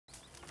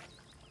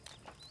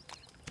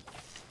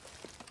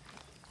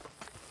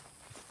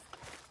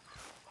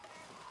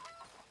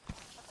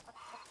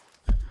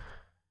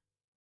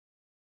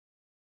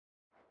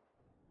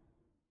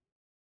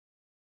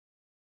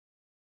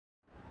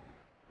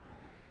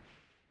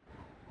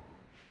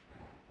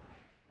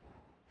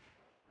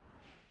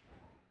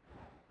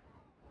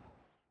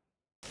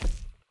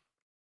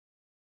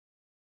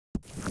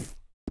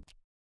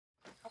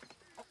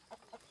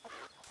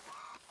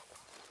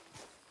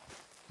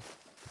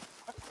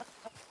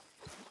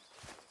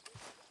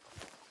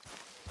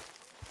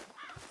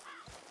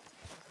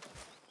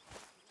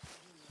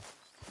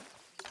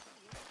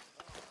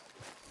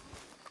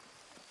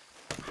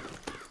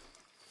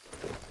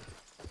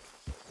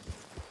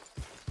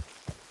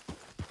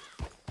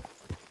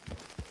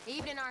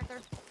Evening, Arthur.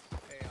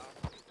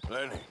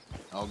 Lenny,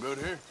 all good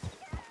here?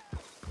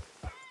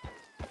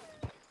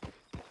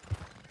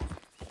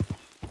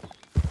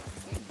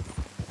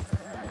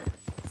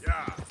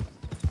 Yeah.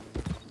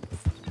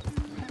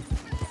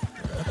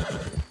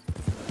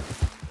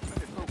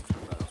 Many folks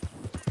about.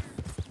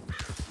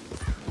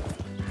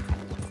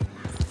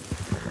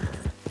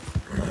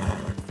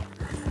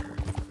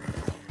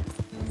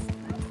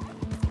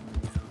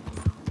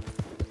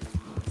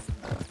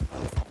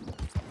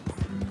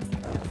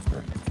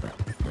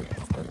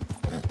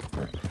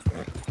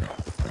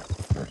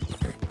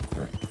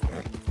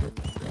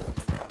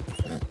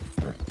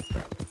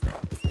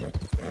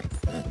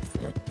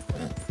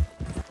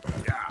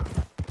 Yeah.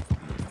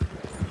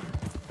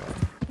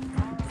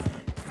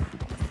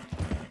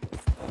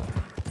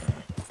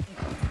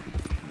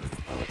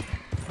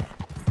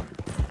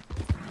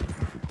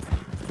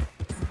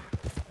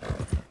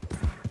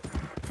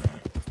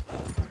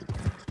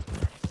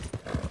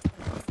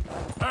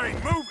 Hey,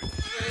 move it!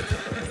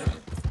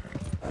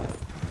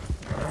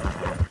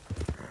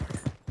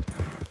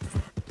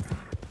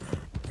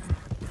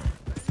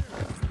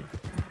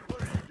 What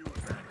are you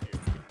doing back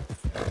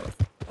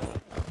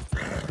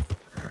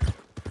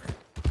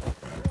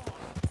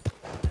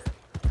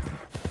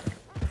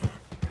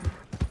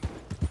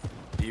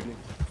here? Evening.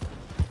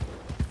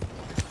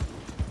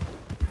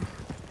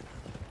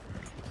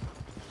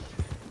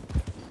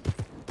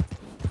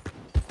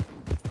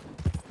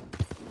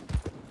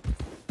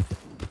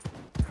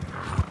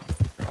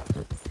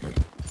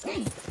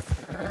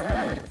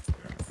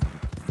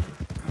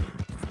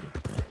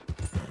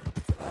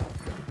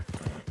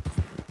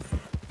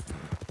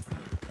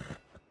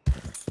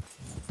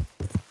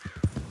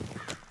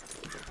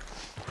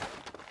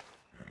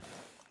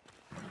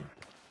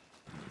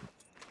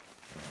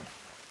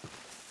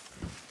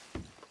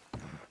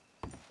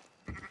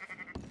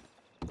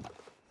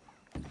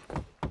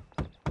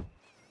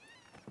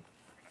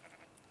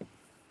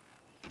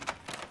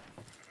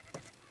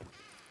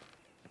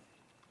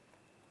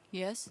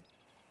 Yes?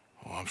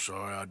 Oh, I'm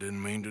sorry. I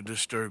didn't mean to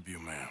disturb you,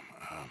 ma'am.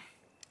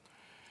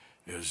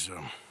 Is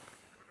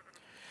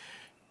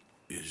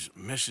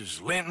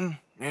Mrs. Linton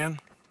in?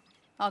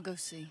 I'll go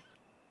see.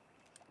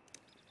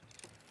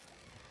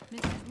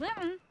 Mrs.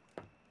 Linton?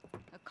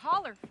 A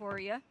caller for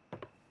you.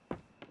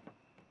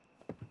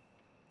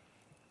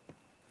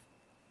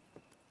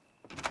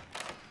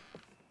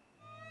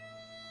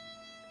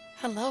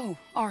 Hello,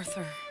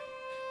 Arthur.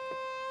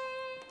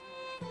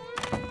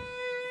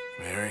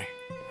 Mary?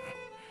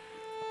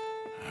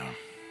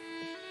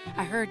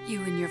 I heard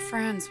you and your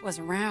friends was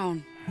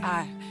around.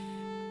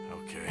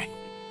 Okay.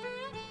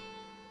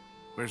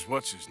 Where's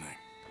what's-his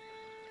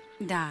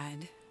name?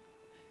 Died.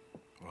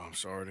 Well, I'm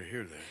sorry to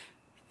hear that.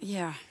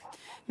 Yeah,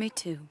 me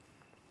too.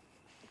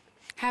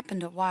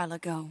 Happened a while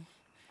ago.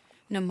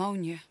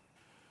 Pneumonia.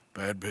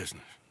 Bad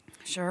business.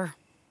 Sure.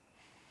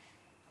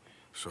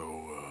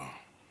 So,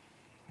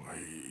 well,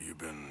 you've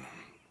been...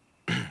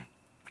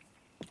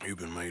 you've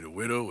been made a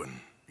widow and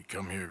you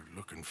come here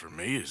looking for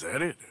me, is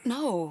that it?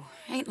 No,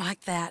 ain't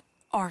like that,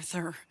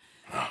 Arthur.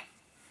 Oh,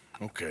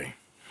 okay.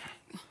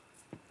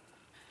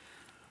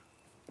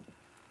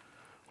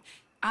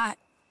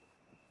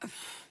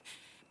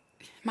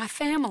 My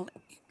family...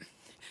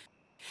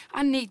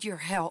 I need your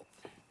help.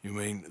 You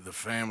mean the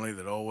family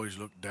that always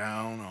looked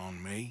down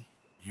on me?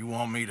 You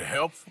want me to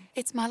help them?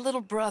 It's my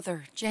little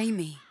brother,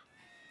 Jamie.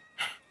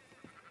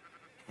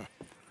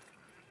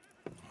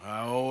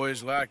 I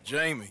always liked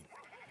Jamie,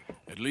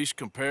 at least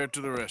compared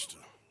to the rest of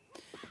them.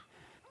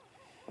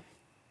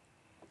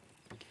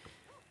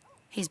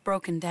 He's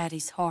broken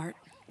Daddy's heart.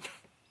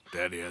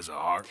 Daddy has a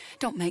heart.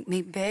 Don't make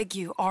me beg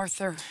you,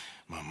 Arthur.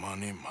 My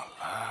money, my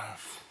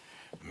life,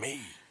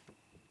 me.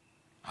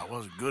 I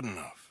wasn't good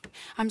enough.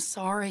 I'm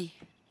sorry.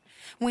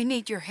 We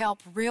need your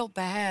help real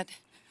bad.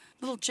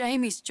 Little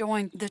Jamie's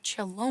joined the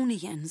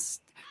Chelonians,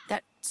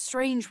 that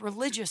strange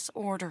religious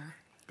order.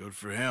 Good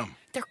for him.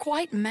 They're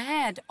quite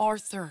mad,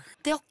 Arthur.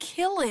 They'll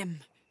kill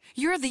him.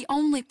 You're the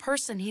only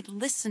person he'd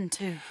listen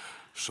to.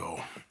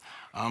 So,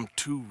 I'm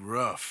too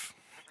rough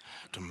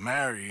to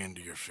marry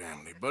into your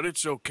family, but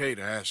it's okay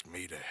to ask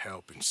me to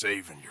help in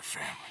saving your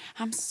family.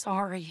 I'm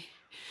sorry.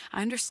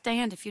 I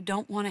understand if you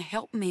don't want to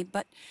help me,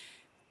 but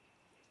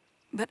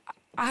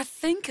I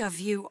think of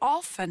you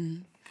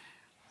often.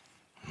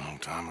 Long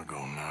time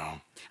ago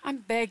now. I'm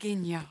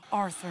begging you,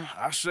 Arthur.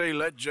 I say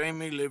let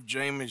Jamie live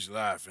Jamie's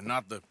life and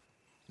not the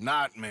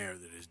nightmare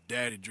that his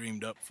daddy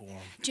dreamed up for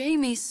him.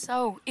 Jamie's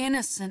so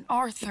innocent,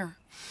 Arthur.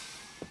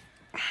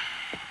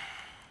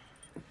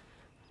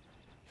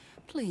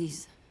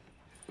 Please,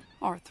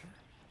 Arthur.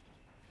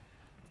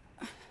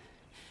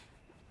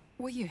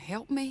 Will you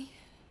help me?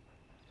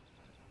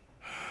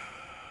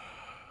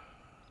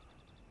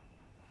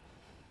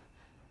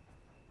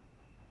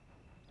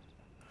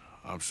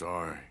 I'm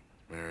sorry,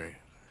 Mary.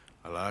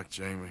 I like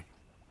Jamie,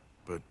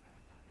 but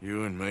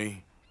you and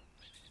me,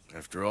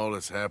 after all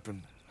that's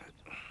happened,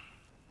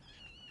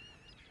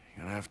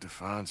 you're gonna have to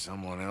find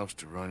someone else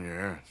to run your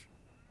errands.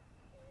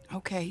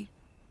 Okay.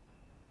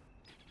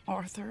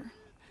 Arthur,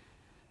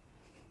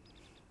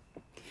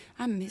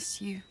 I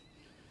miss you.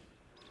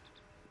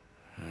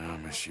 Yeah, I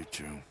miss you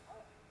too.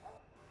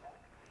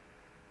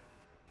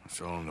 It's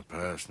all in the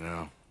past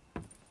now.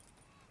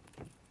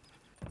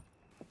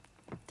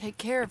 Take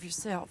care of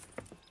yourself.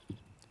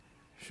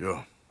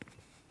 Sure.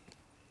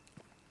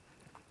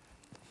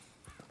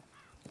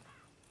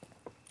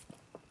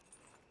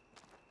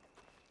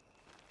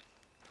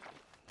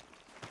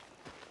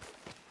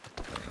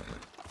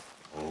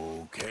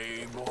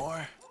 Okay,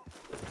 boy.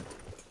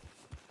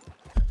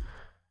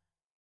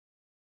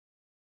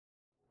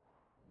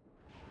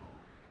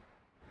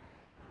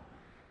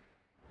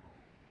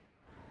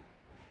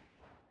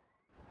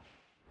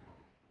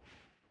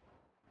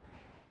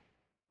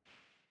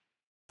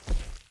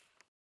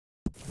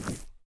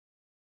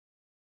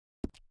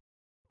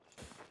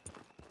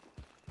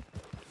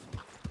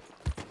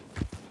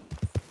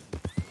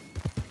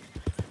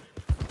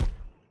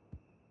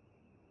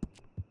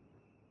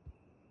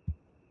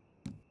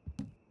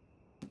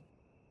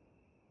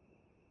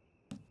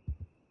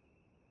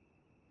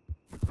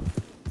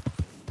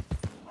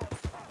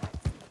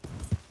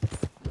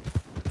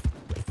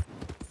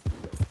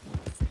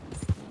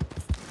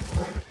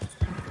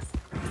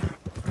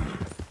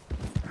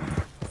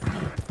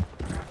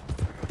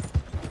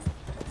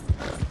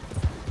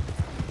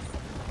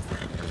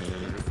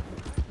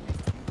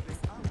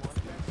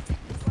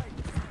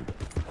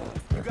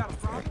 You got a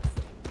problem?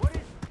 What is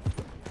it?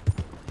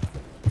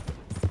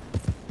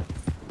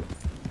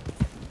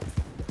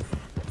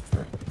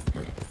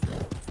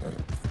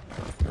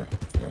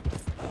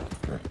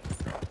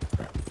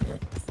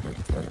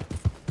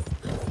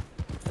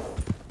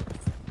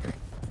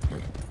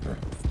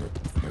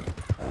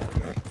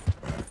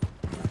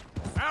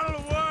 Out of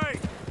the way!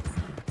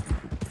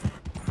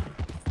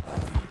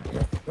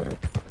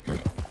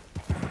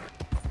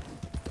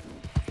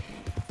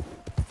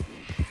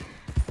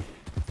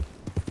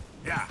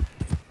 Yeah.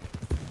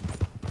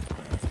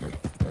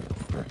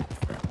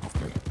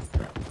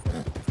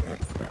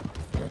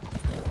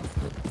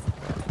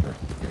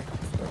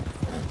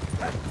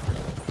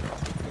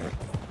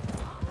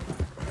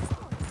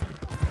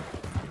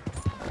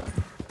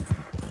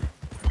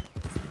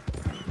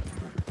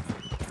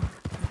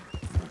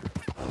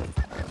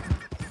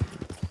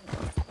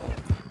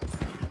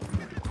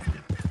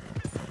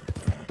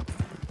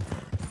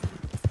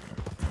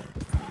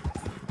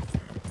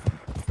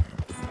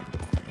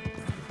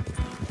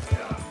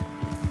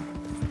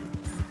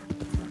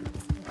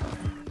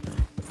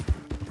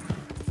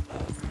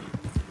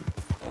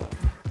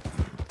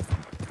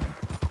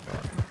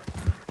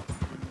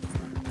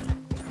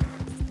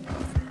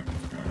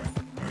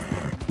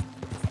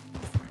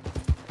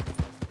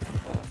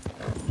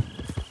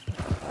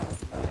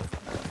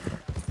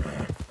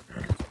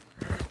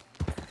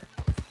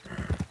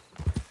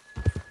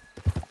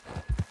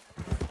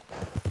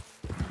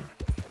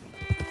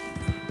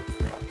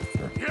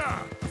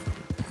 Yeah.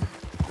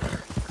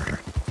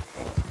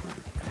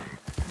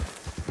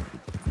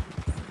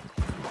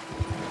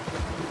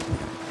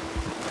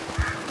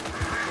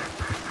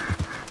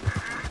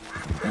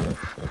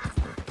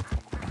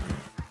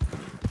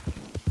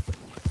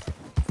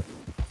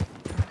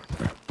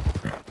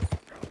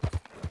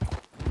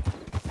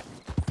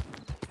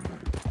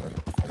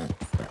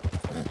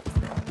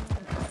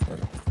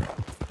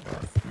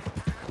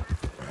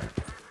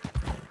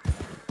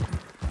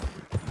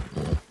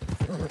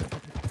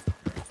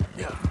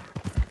 Yeah.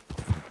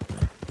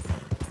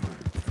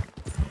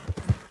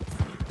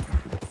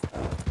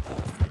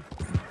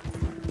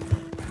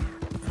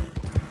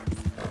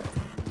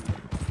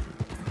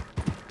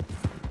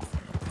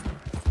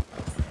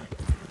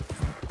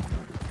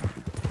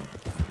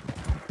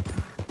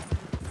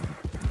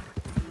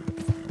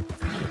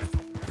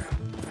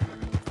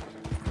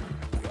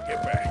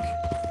 Get back.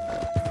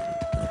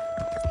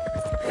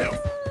 Help.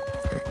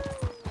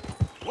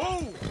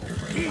 Whoa!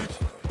 Easy.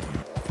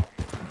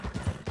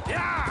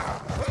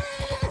 Yeah!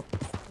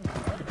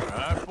 All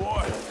right,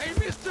 boy. Hey,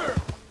 mister!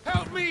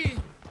 Help me!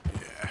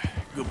 Yeah,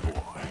 good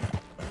boy.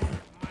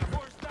 My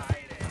horse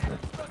died and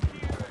I'm stuck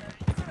here.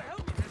 You gotta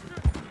help me, mister.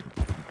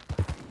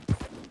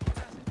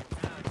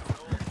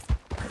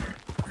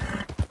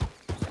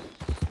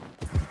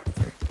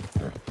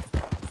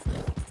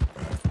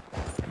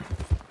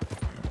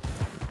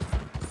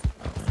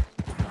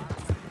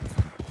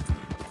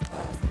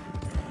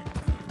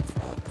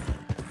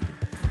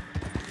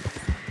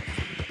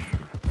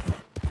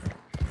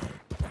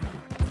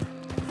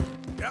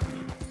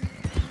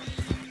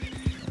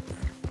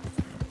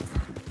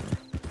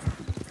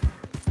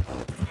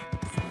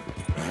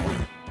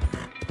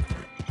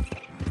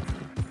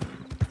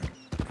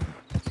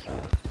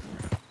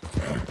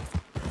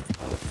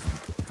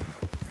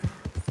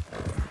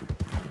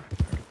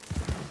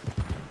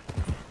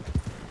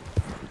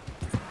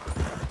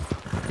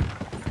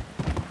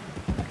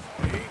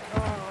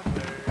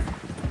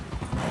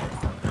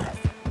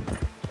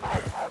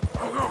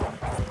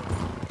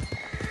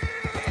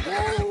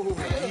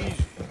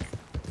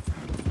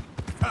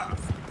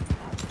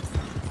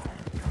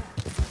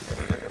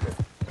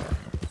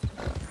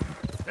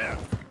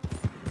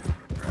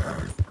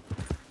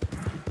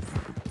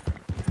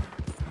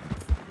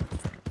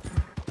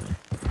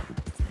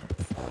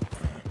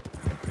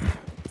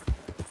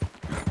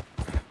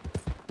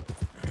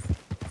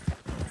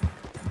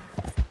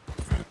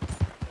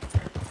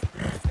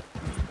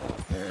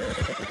 You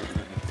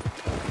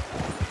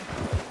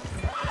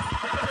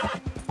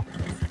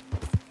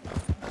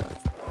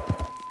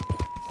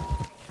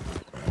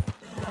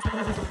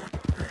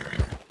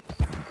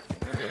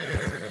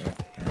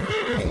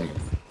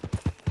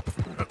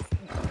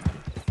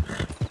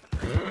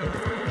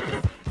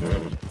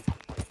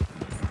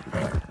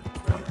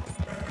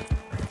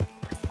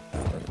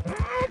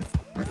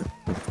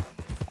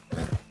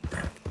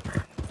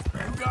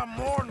got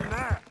more than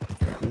that.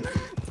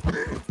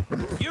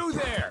 You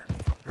there!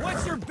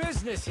 What's your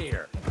business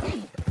here?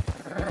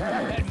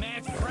 That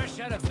man's fresh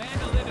out of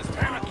vandal in his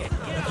pocket.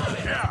 Get on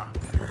it! Yeah.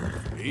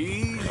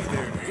 Easy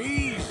there,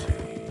 easy.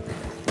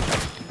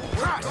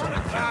 Right.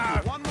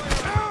 One way or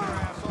another,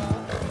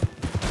 asshole.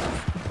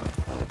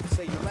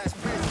 Say your last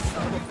prayer,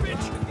 son of a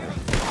bitch.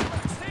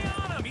 Stay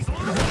on him! He's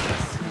losing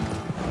us!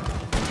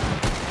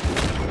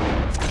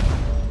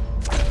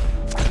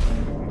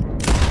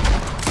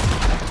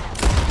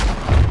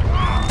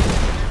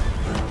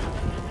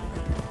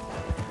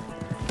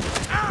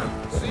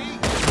 See?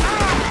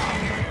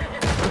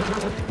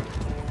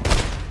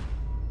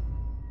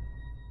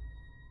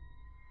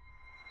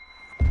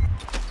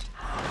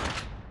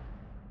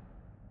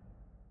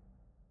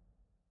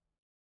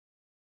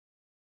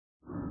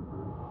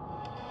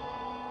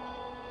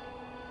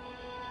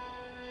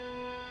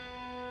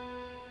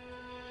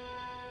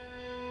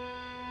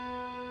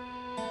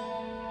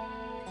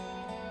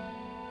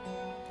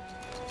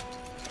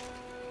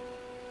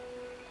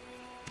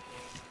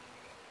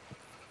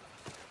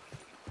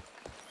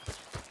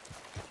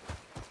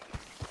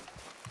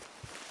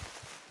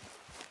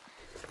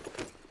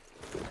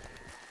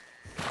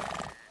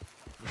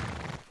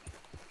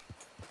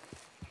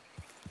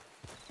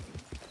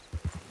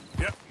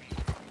 Yep.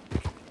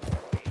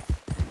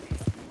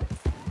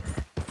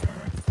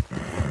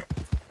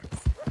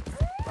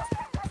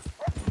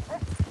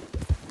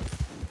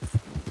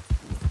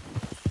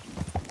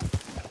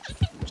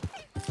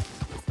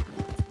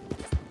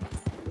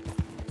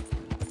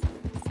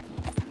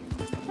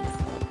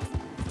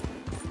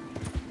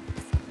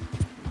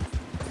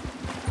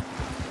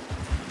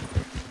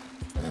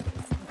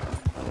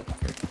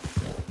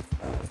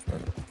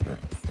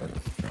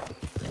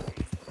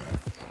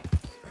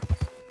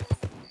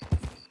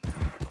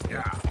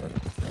 Yeah.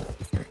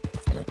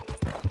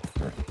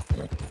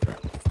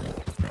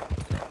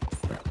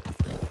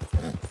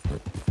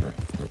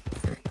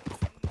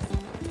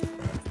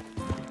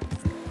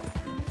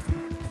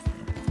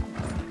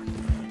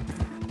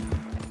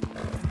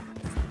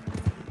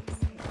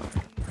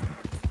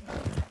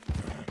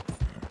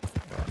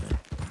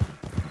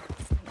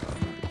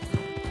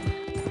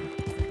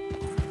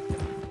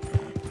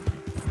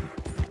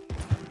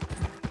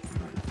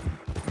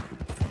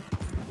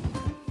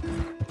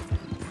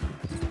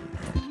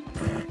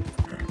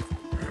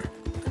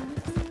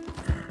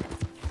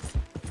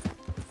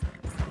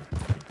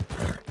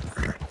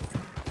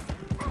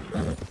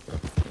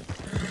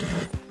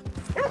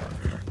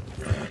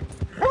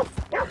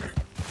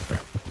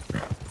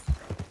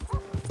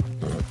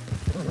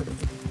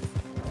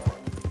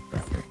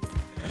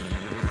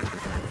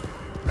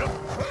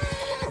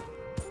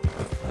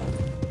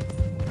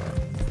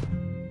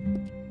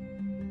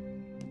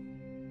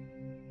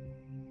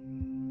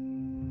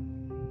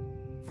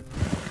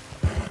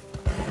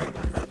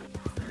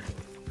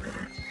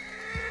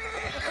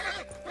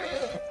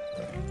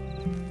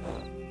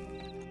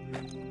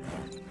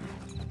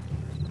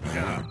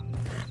 Yeah.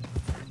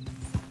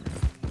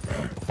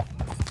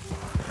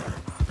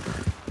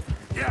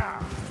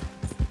 Yeah.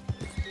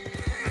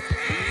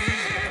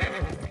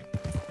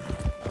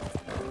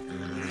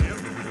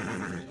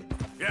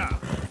 Yeah.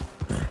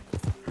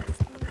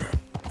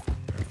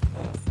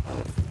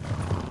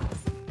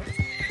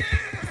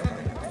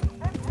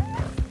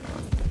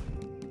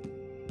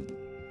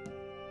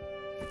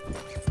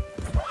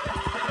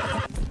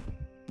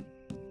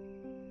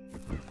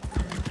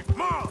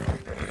 Mom!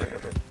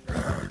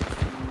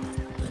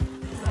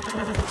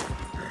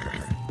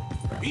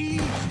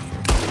 Easy.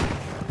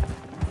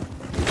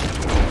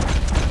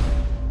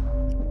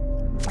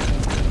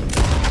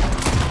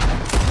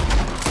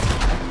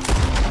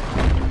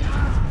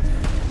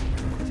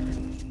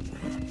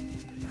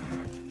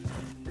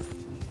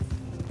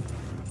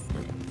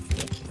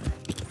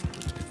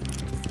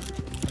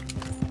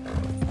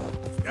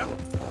 Yep.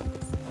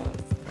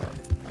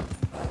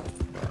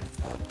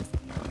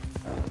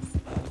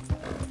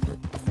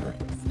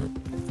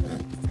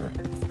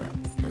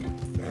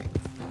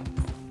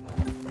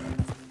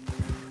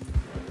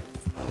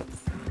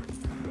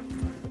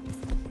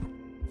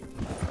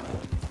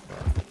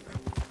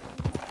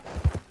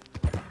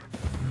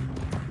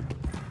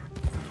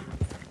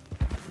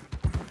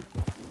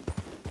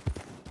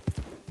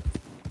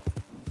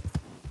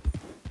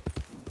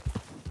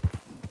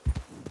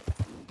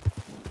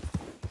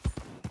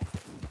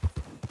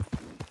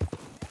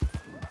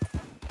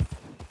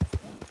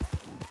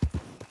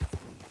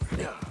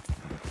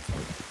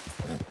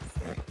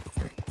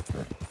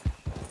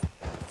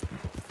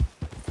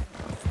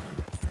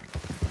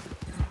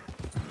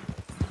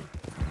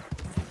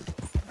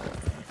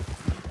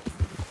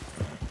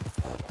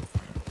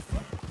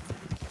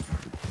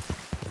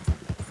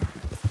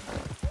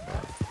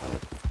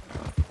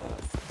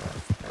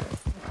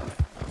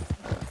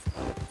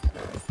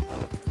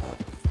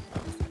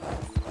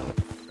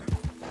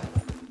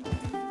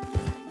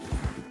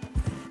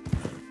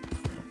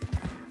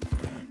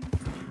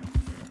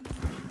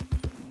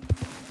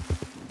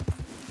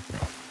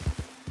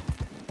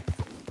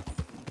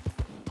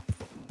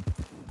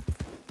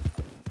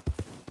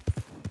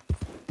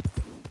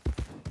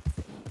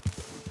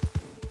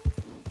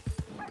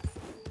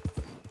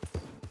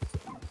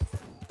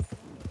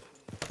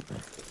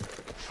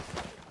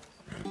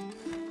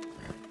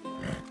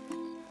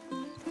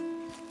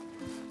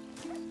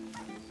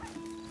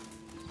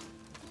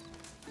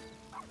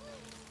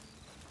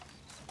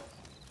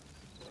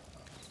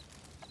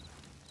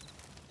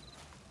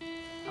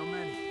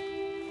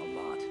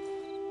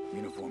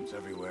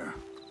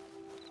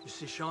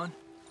 see Sean?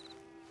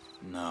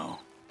 No,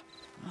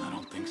 I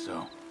don't think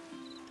so.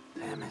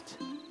 Damn it.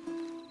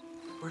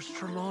 Where's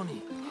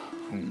Trelawney?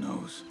 Who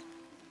knows?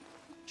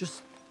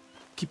 Just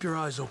keep your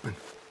eyes open.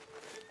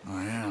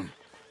 I am.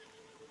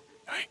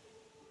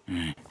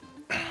 Hey.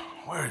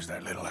 Where is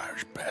that little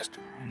Irish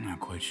bastard? I'm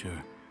not quite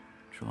sure.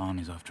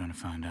 Trelawney's off trying to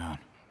find out.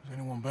 Has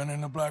anyone been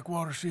in the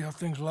Blackwater, see how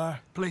things lie?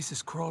 Place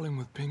is crawling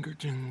with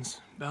Pinkertons,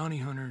 bounty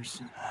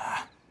hunters,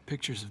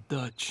 pictures of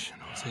Dutch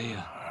and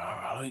Hosea.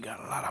 Well, we got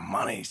a lot of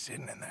money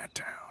sitting in that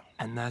town.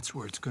 And that's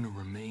where it's gonna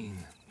remain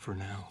for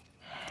now.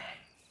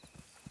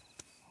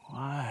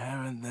 Why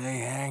haven't they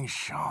hanged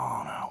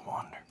Sean, I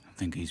wonder? I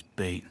think he's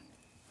bait.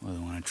 Well, they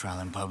want to trial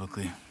him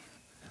publicly.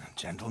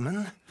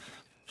 Gentlemen,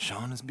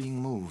 Sean is being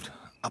moved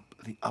up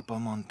the Upper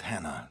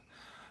Montana,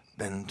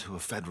 then to a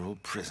federal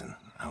prison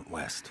out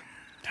west.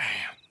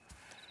 Damn.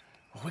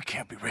 Well, we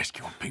can't be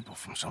rescuing people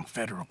from some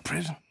federal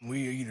prison.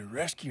 We either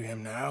rescue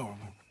him now or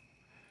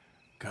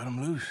cut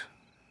him loose.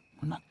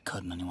 We're not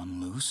cutting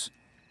anyone loose.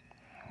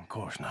 Of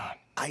course not.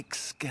 Ike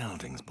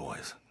Skelding's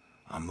boys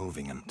are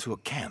moving him to a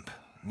camp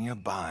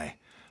nearby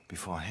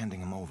before handing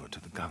him over to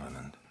the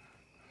government.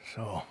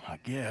 So, I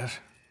guess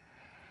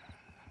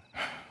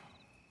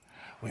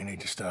we need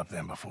to stop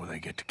them before they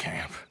get to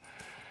camp.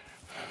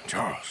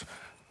 Charles,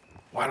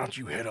 why don't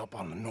you head up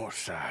on the north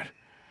side,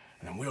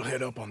 and then we'll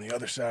head up on the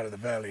other side of the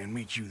valley and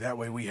meet you. That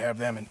way we have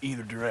them in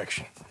either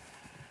direction.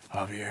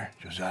 Javier,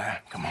 Josiah,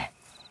 come on.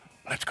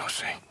 Let's go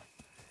see.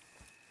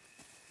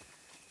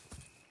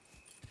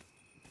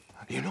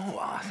 You know,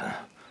 Arthur,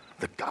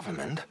 the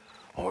government,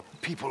 or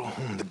people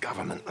whom the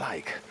government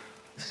like,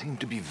 seem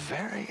to be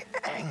very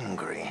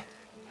angry.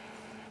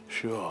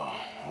 Sure.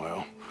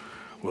 Well,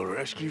 we'll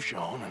rescue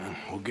Sean, and then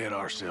we'll get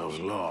ourselves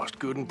lost,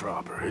 good and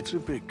proper. It's a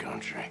big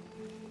country.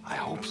 I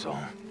hope so.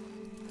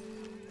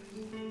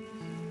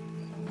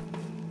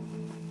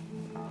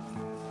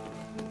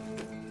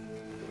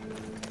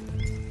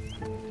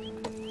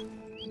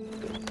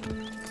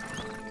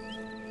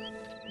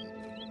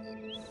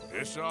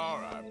 It's all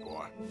right,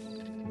 boy.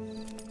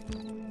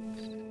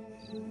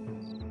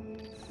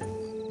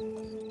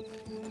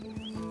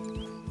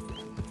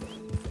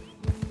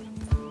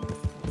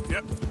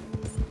 Yep.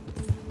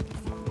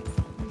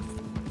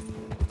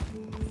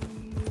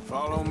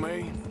 Follow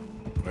me.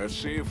 Let's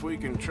see if we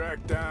can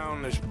track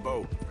down this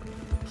boat.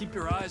 Keep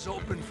your eyes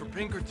open for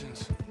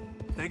Pinkertons.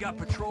 They got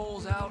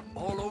patrols out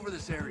all over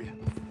this area.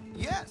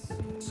 Yes.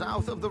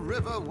 South of the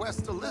river,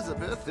 West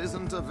Elizabeth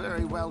isn't a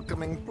very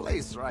welcoming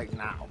place right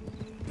now.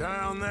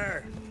 Down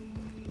there.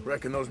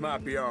 Reckon those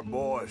might be our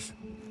boys.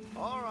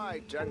 All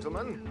right,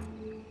 gentlemen.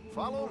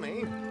 Follow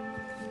me.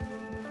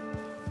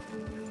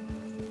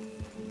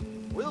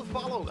 We'll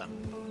follow them.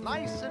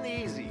 Nice and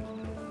easy.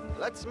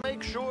 Let's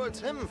make sure it's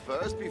him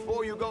first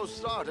before you go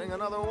starting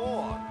another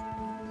war.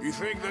 You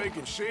think they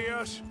can see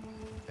us?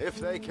 If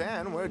they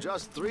can, we're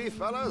just three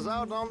fellas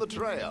out on the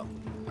trail.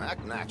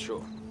 Act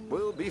natural.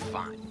 We'll be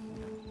fine.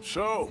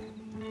 So,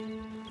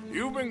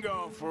 you've been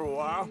gone for a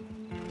while.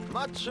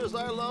 Much as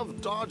I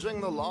love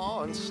dodging the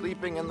law and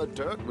sleeping in the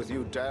dirt with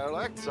you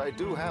derelicts, I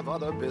do have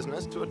other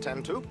business to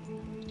attend to.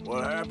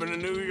 What happened in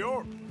New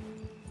York?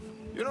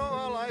 You know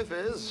how life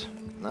is.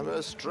 Never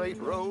a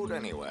straight road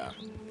anywhere.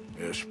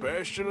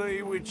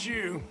 Especially with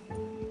you.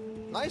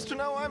 Nice to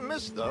know I'm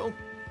missed, though.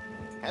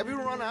 Have you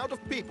run out of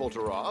people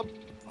to rob?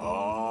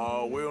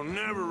 Oh, we'll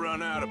never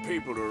run out of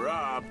people to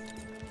rob.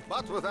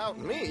 But without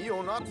me,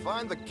 you'll not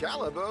find the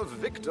caliber of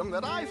victim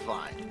that I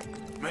find.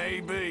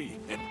 Maybe.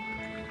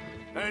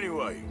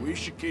 Anyway, we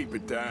should keep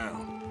it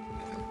down.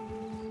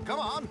 Come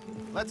on,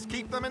 let's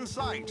keep them in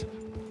sight.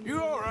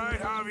 You all right,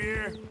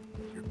 Javier?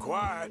 You're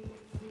quiet.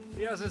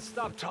 He hasn't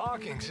stopped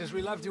talking since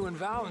we left you in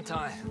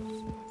Valentine.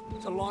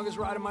 It's the longest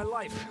ride of my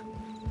life.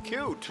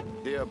 Cute,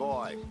 dear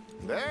boy.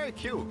 Very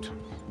cute.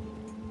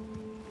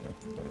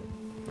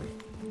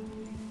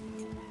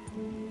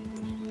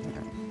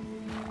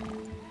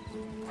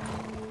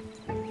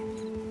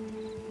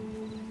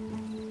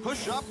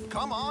 Push up,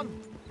 come on.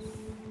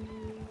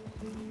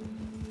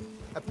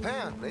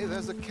 Apparently,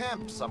 there's a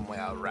camp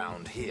somewhere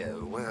around here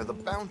where the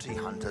bounty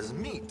hunters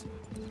meet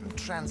and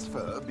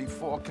transfer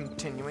before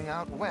continuing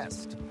out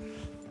west.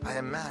 I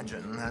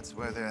imagine that's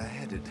where they're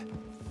headed.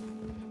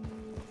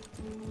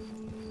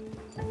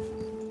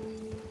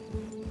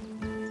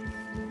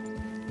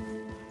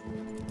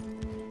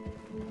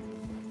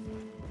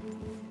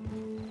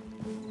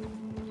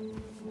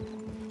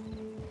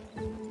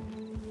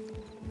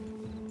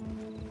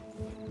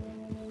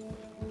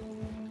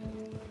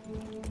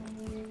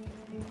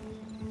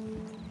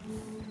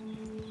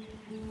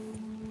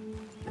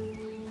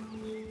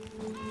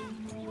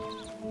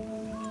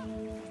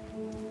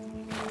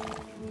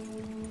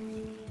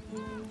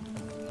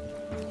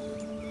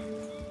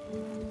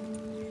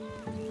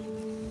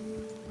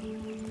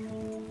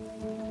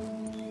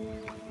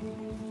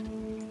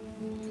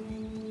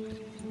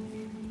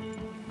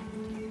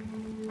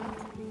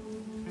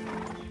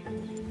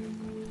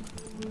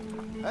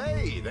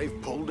 Hey,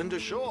 they've pulled into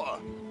shore.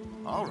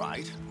 All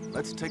right,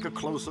 let's take a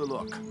closer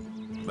look.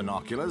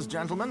 Binoculars,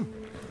 gentlemen?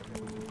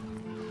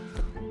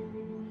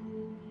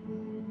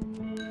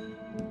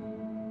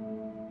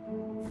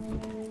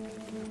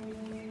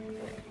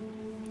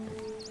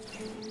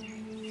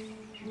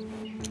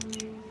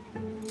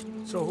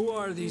 So who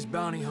are these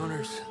bounty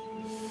hunters?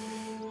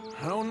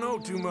 I don't know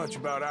too much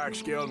about Ike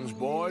Skeldon's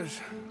boys,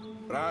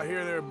 but I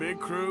hear they're a big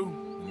crew,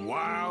 and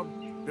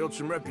wild, built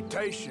some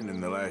reputation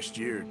in the last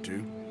year or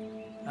two.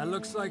 That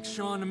looks like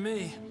Sean to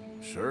me.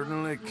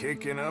 Certainly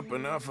kicking up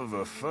enough of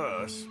a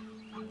fuss.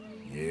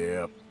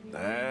 Yep,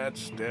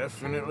 that's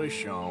definitely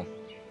Sean.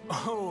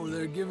 Oh,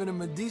 they're giving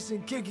him a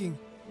decent kicking.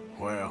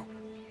 Well,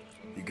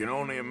 you can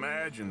only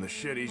imagine the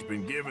shit he's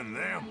been giving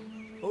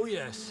them. Oh,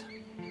 yes.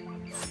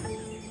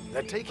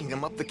 They're taking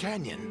him up the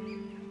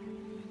canyon.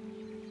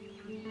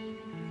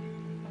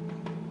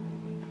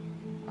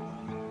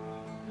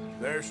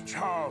 There's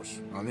Charles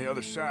on the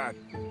other side.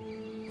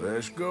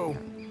 Let's go.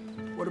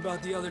 What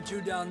about the other two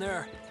down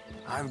there?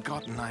 I've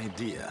got an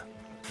idea.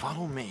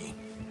 Follow me.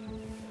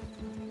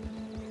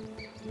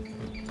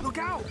 Look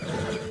out!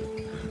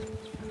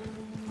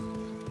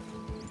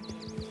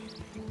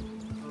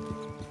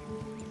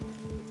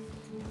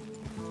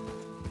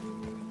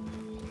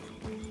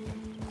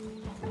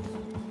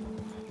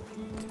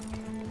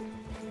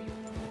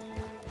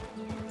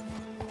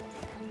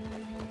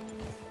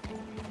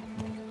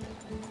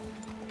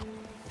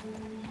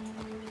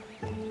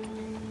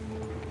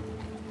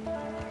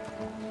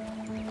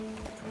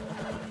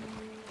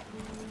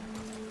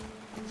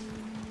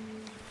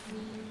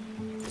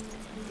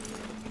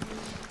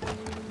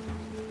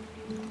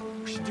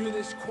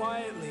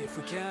 Quietly, if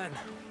we can.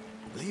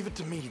 Leave it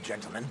to me,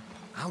 gentlemen.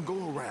 I'll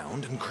go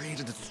around and create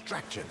a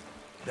distraction.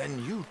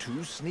 Then you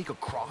two sneak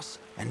across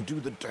and do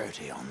the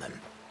dirty on them.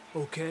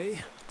 Okay.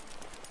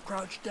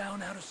 Crouch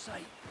down out of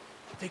sight.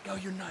 Take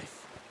out your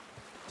knife.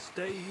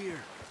 Stay here.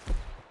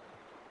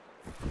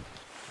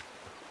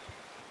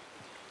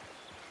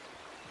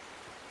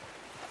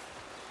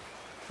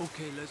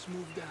 Okay, let's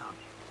move down.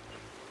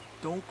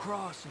 Don't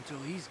cross until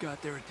he's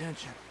got their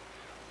attention.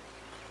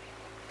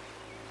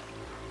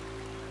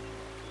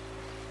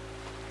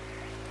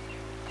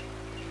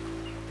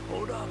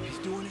 Hold up, he's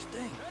doing his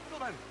thing.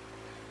 Gentlemen!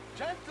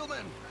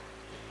 Gentlemen!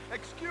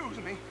 Excuse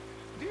me.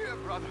 Dear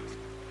brothers,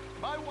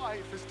 my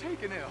wife is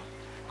taken ill.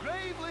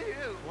 Gravely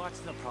ill. What's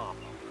the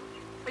problem?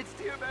 It's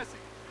dear Bessie.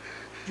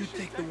 You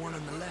take the one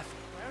on the left.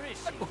 Where is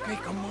she? Okay,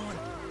 come on.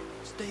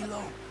 Stay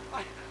low.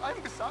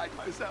 I'm beside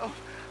myself.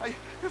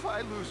 If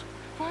I lose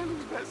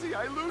Bessie,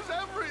 I lose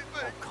everything.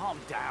 Oh, calm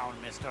down,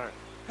 mister.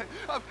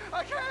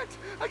 I can't.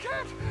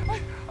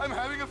 I'm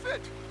having a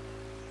fit.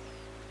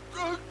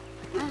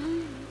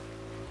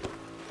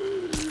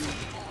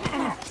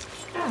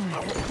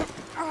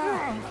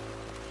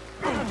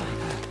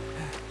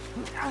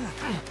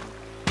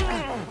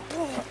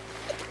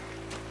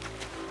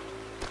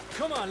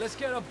 Come on, let's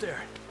get up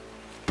there.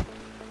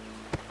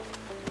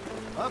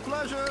 A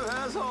pleasure,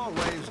 as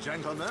always,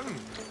 gentlemen.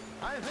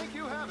 I think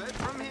you have it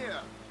from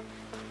here.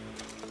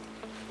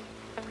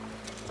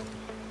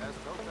 Let's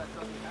hope that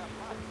doesn't have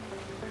life.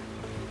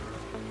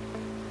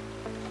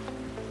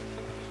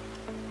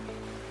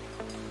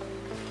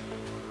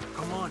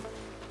 Come on.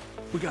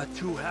 We got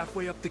two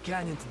halfway up the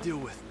canyon to deal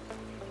with.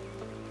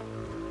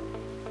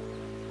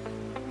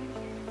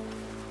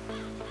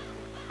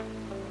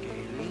 Que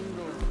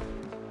lindo.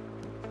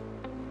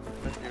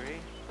 Those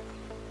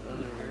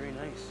are very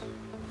nice.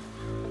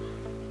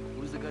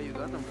 Who's the guy you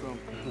got them from?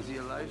 Is he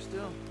alive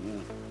still?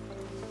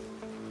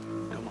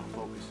 Come on,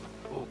 focus.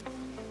 Oh.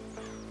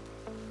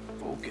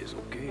 Focus,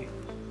 okay?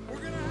 We're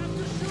gonna have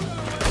to shoot our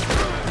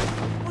way.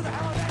 Where the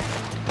hell are they?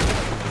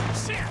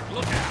 Shit!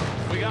 Look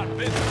out! We got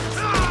business.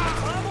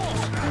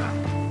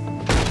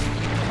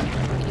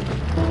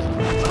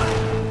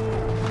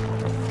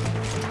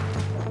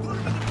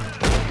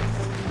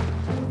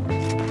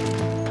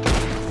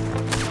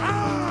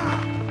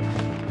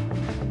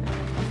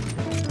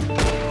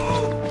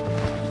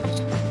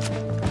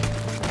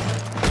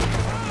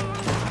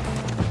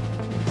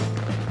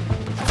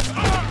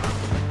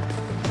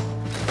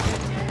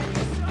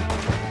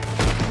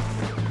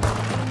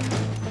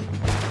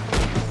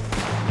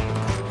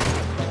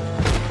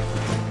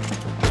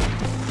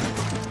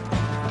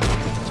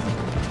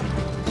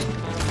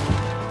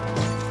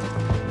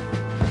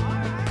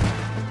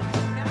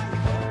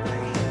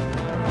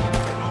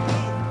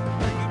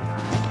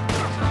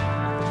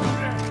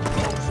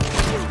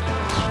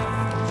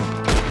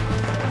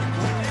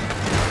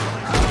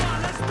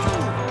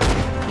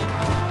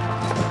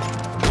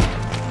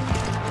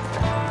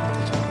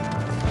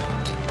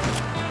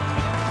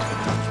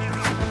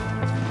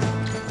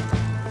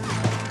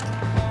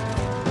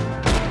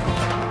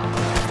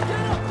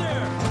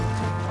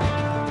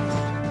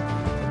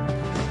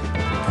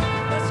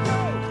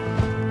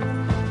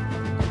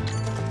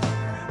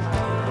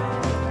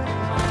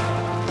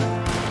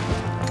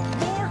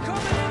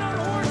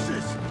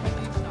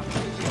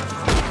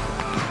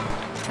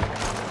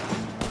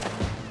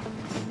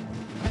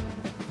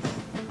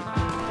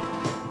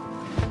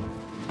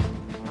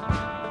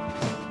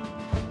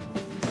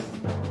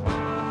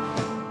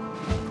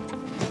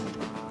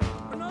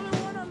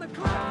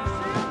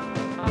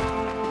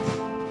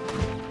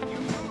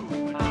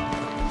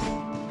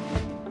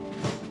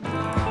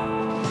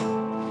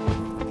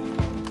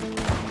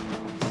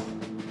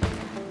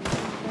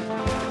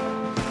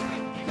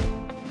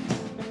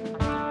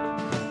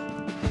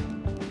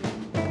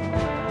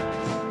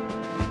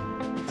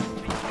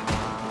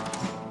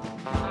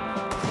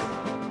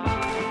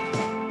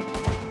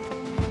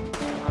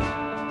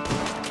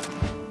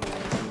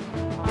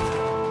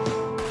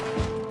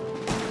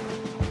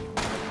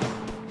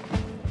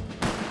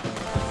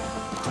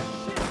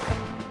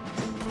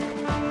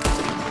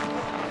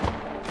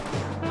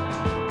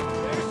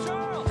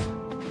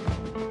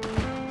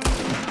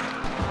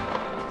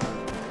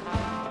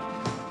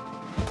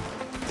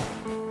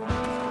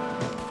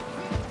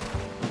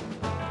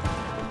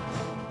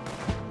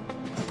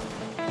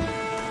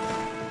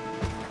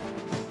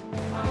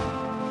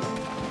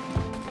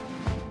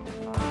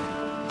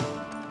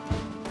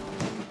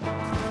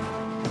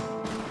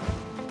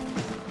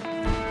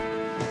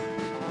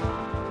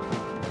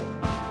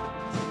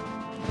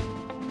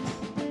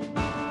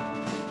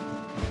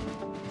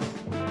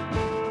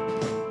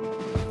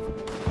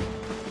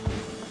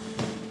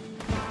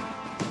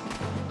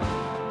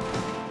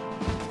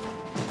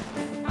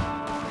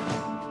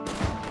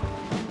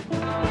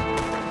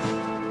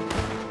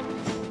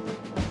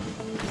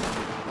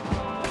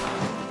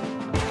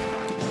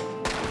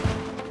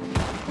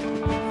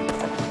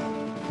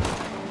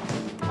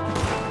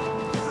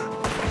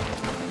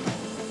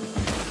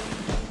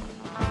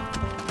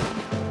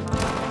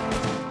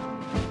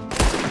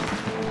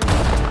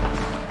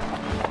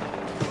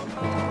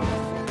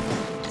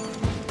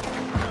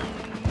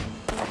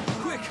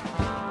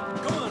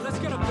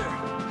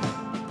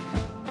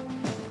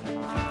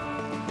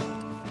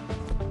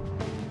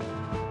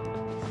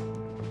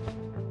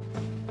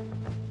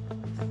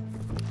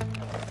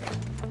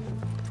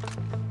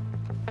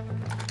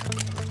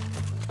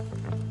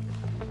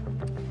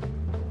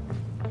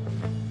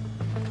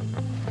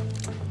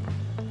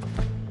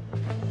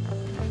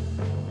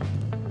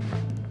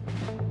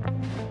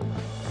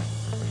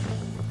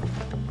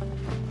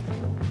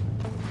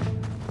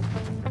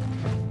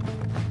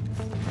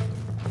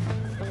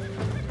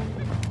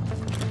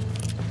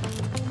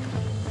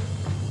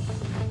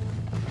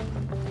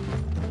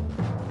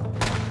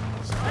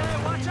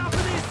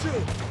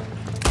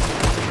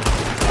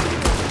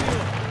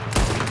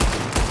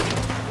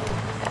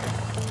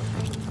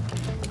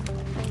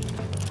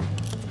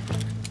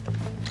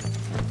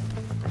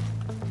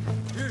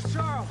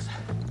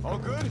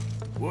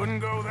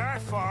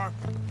 far.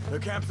 The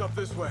camp's up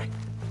this way.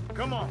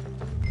 Come on.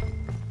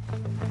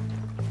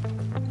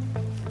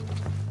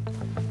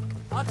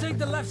 I'll take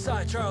the left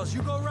side, Charles.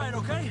 You go right,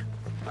 okay?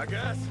 I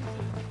guess.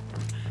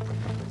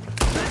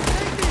 Let's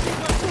take these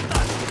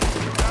hijueputas!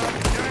 Got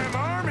a damn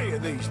army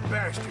of these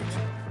bastards.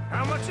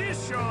 How much is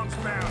Sean's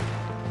mount?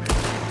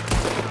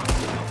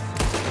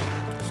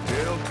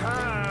 Still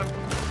time.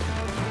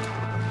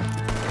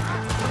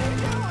 What are you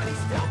doing?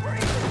 He's still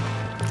breathing.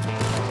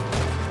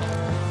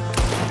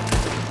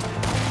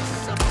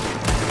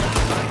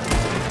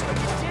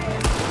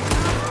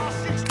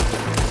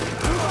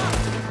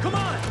 Come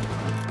on!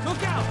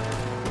 Look out!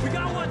 We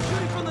got one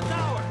shooting from the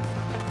tower!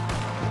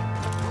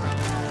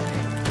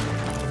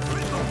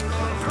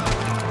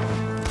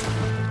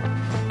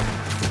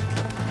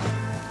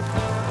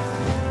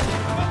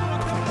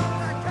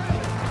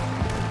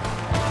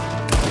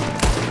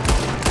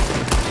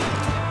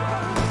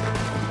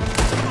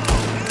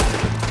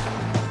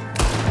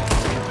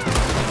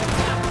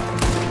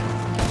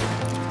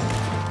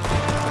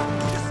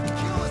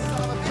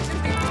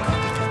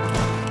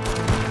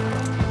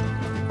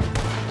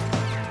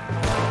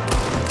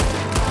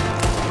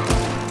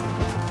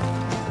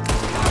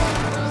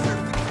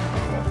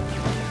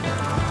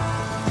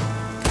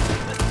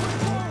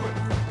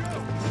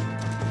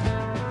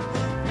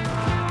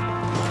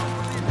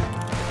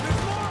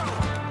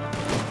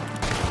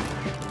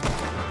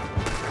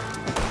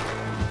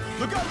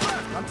 Look out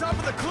left, on top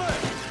of the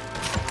cliff.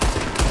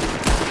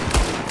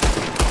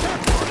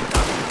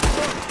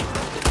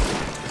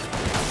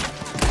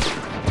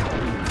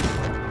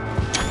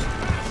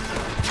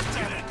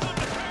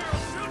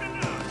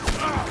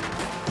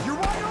 You're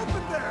wide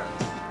open there.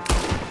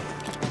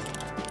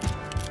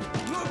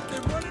 Look,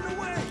 they're running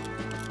away!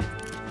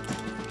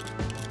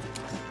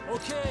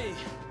 Okay,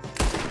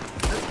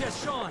 let's get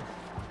Sean.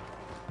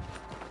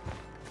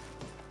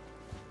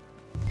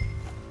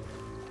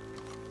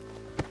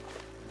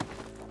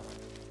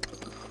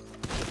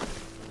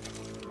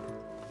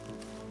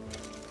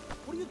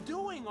 What are you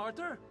doing,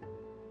 Arthur?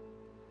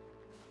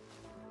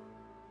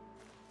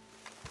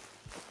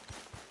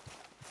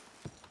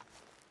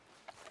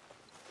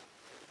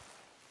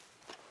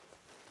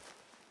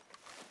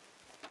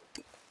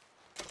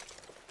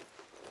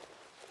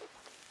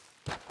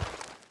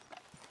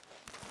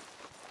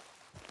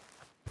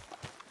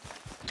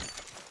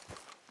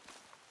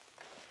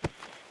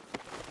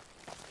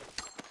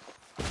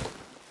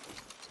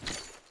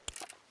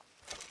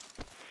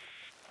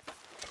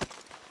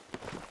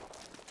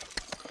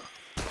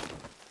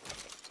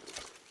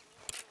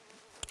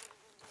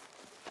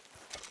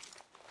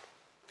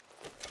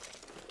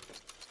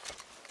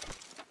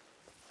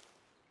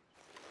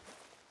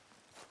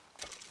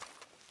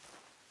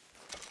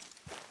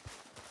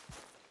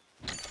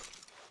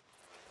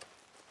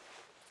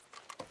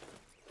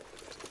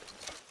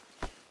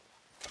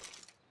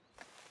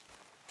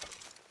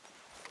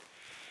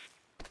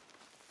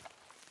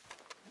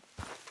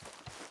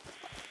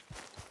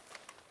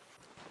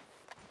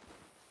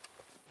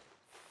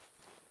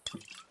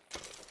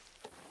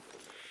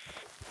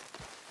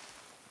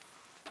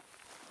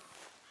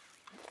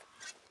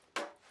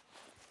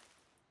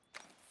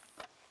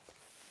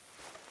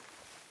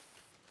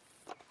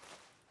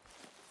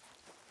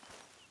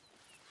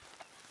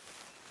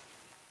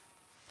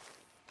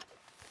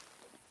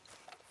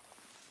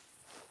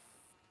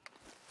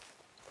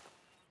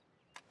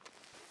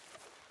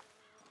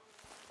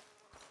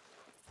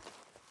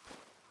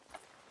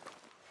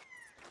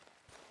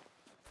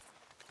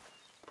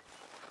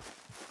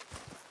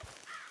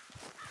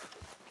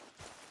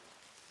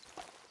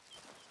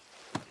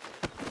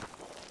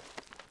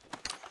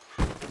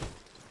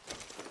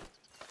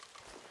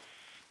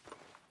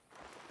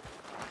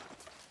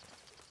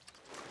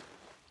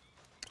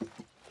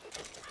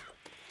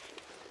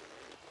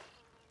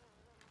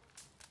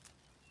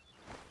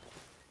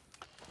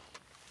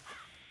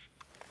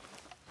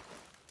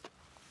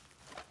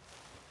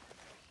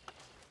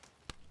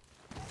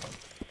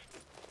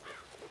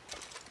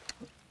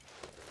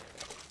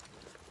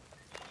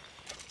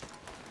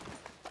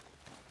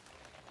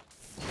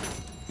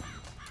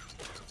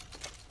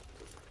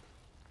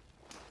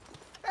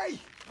 Hey!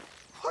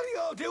 What are you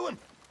all doing?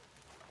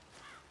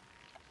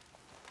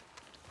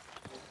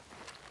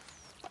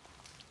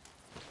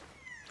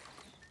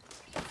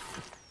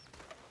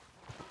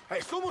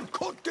 Hey, someone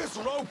cut this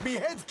rope! Me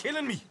head's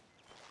killing me!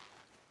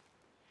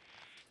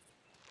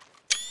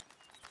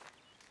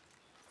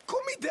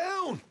 Cut me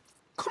down!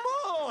 Come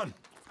on!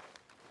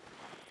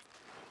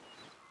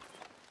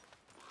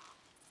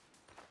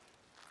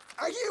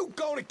 Are you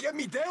going to get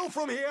me down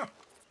from here?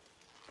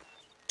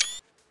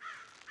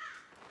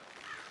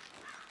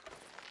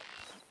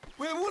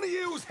 Will one of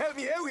yous help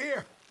me out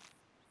here?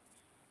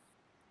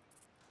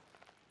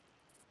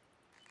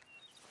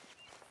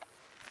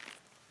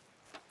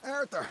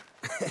 Arthur.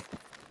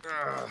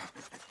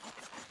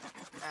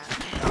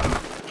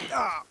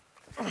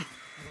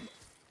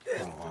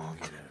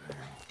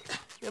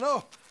 You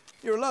know,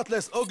 you're a lot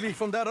less ugly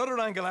from that other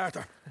angle,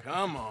 Arthur.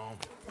 Come on.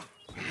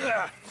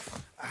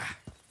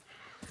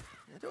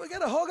 Do I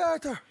get a hug,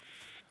 Arthur?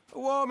 A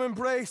warm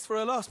embrace for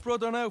a lost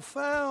brother now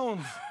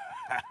found.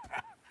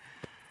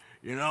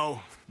 You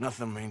know,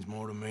 nothing means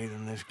more to me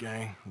than this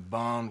gang, the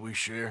bond we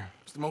share.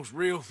 It's the most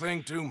real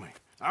thing to me.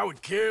 I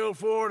would kill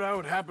for it, I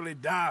would happily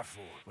die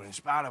for it. But in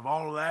spite of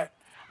all of that,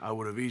 I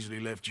would have easily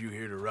left you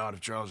here to rot if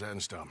Charles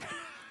hadn't stopped me.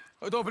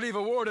 I don't believe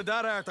a word of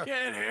that, Arthur.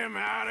 Get him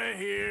out of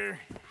here.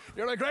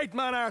 You're a great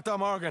man, Arthur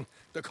Morgan.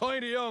 The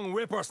kind of young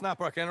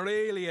whippersnapper can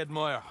really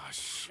admire. Oh,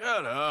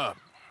 shut up.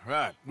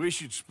 Right, we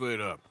should split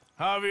up.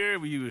 Javier,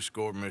 will you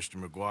escort Mr.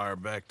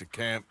 McGuire back to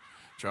camp?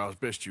 Charles,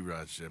 best you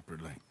ride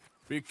separately.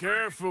 Be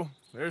careful.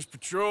 There's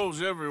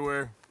patrols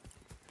everywhere.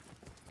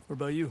 What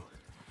about you?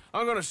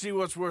 I'm gonna see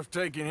what's worth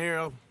taking here.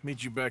 I'll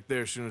meet you back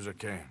there as soon as I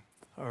can.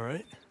 All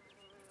right.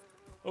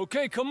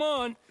 Okay, come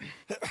on.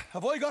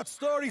 Have I got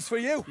stories for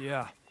you?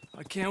 Yeah,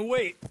 I can't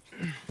wait.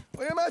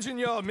 I imagine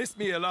y'all missed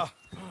me a lot,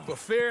 but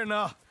fear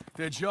not.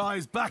 The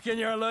joy's back in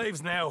your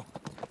lives now.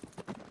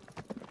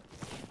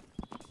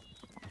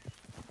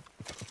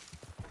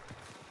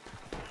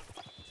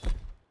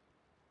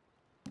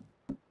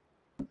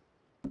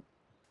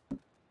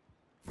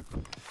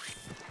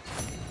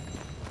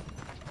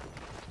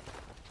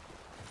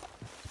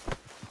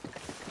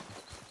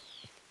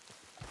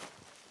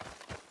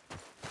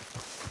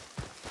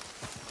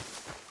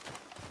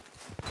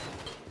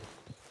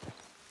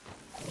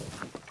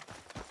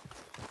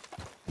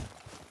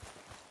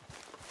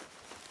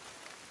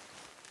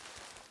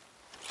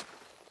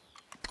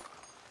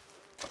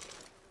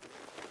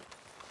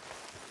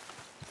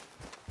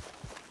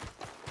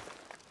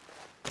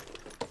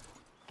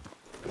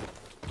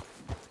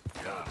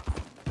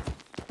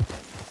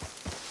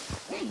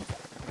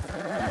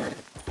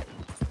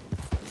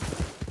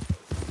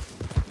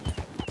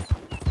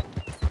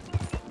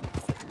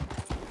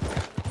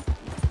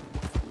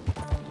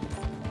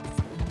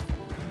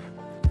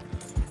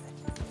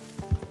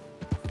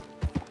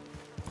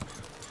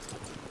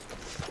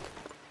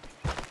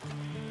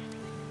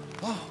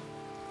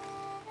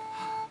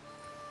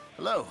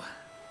 Hello.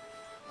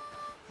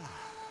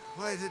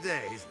 Quite a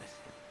day, isn't it?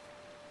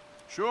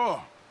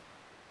 Sure.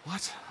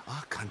 What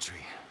a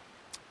country.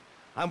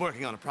 I'm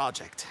working on a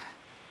project.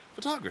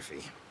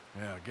 Photography.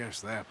 Yeah, I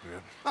guess that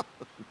bit.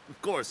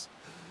 Of course.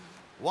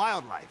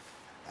 Wildlife.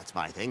 That's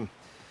my thing.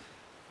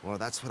 Or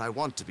that's what I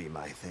want to be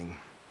my thing.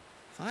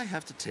 If I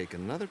have to take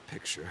another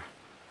picture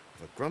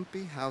of a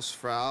grumpy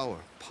housefrau or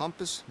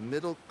pompous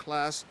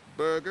middle-class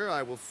burgher,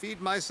 I will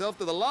feed myself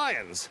to the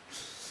lions.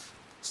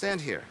 Stand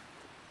here.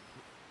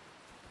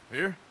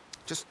 Here?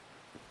 Just...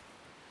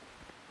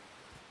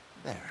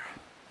 there.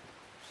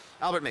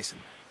 Albert Mason.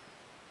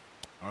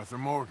 Arthur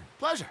Morgan.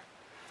 Pleasure.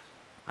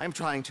 I am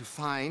trying to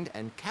find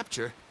and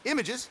capture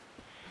images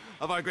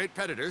of our great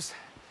predators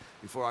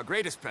before our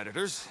greatest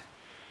predators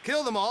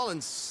kill them all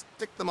and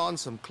stick them on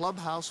some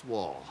clubhouse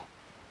wall.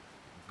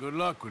 Good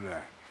luck with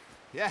that.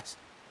 Yes,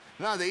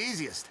 not the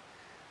easiest.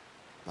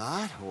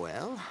 But,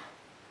 well,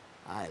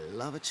 I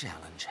love a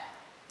challenge.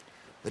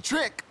 The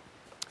trick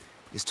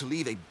is to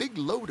leave a big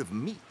load of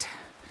meat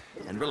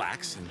and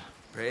relax and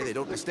pray they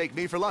don't mistake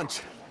me for lunch.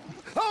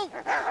 Oh!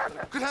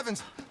 Good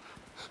heavens!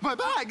 My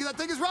bag! That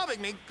thing is robbing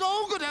me!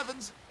 Oh, good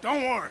heavens!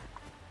 Don't worry.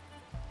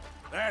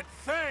 That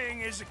thing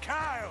is a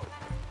coyote.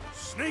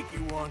 Sneaky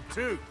one,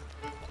 too.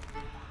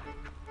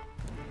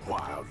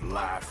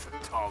 Wildlife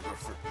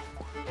photographer.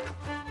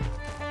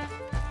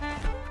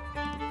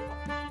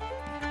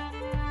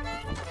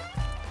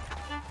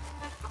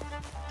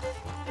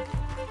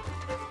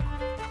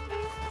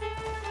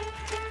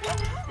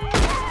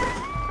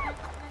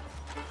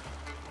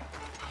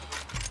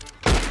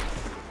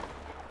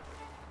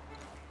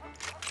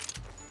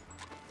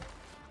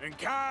 And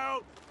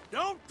Kyle,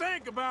 don't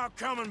think about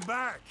coming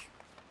back.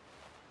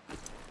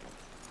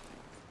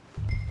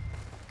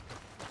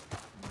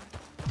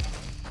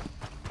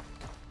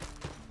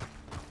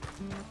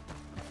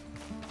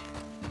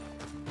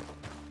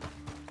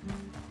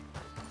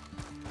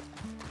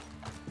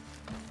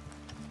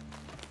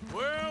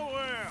 Well,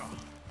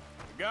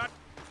 you got...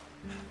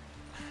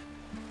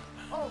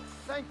 Oh,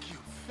 thank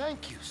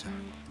you, sir.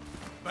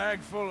 Bag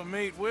full of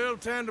meat will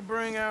tend to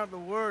bring out the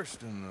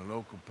worst in the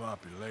local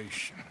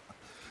population.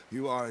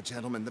 You are a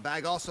gentleman. The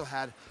bag also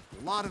had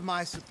a lot of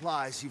my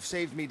supplies. You've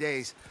saved me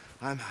days.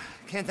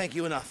 Can't thank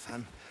you enough.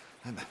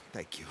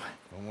 Thank you.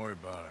 Don't worry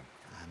about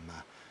it.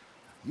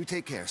 You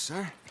take care,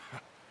 sir.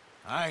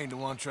 I ain't the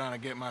one trying to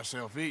get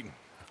myself eaten.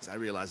 I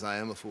realize I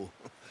am a fool.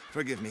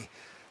 Forgive me.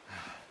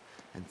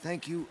 And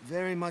thank you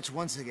very much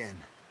once again.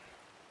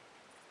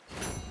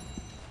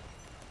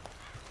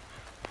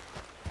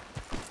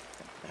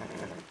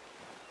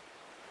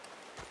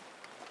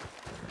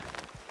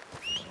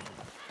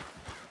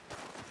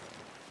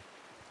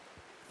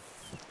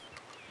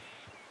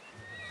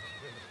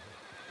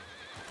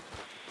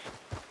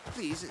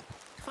 Please,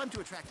 if I'm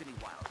to attract any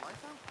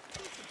wildlife,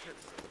 I'll take some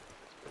courtesy.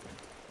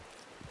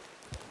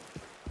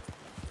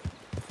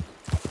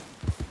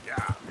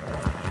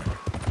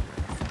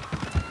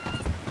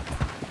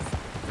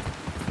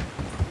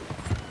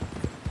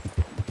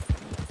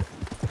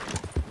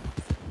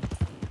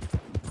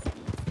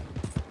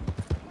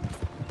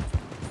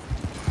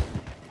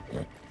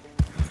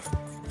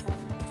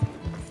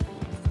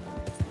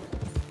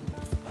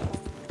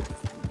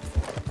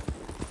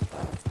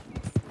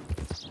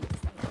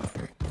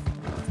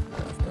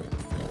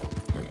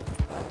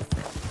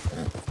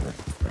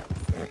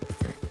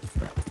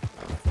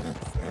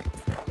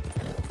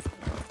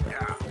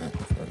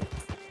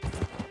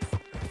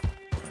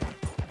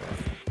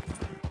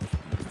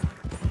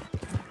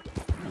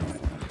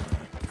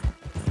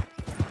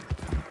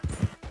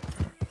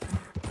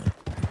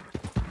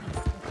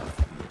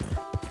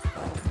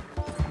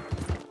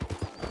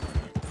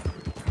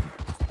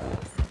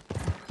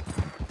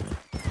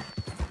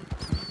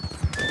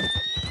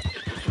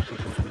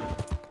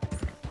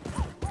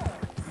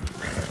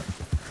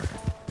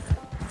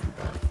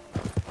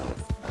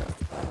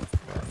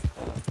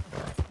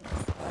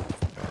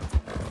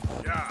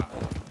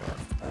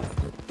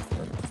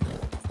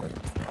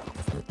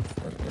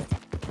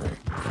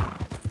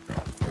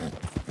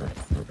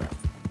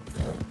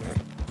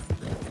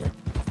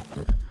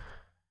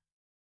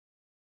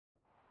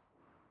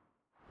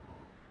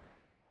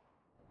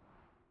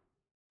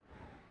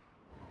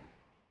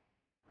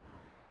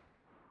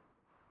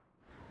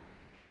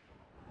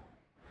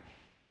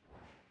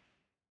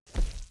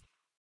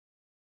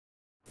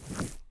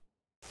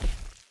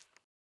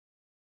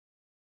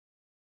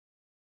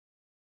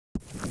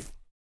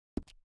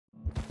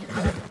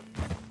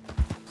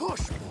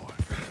 Push, boy.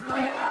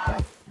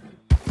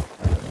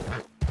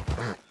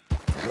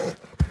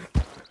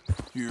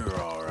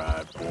 You're all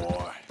right,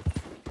 boy.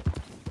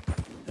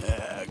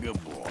 Yeah,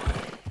 good boy.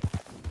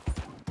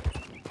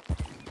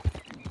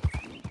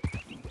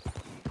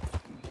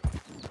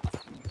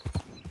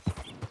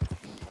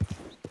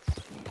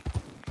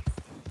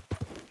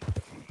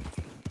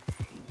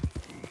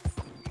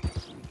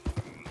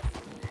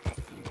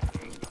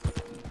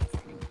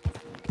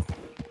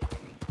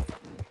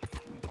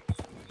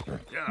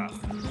 Yeah.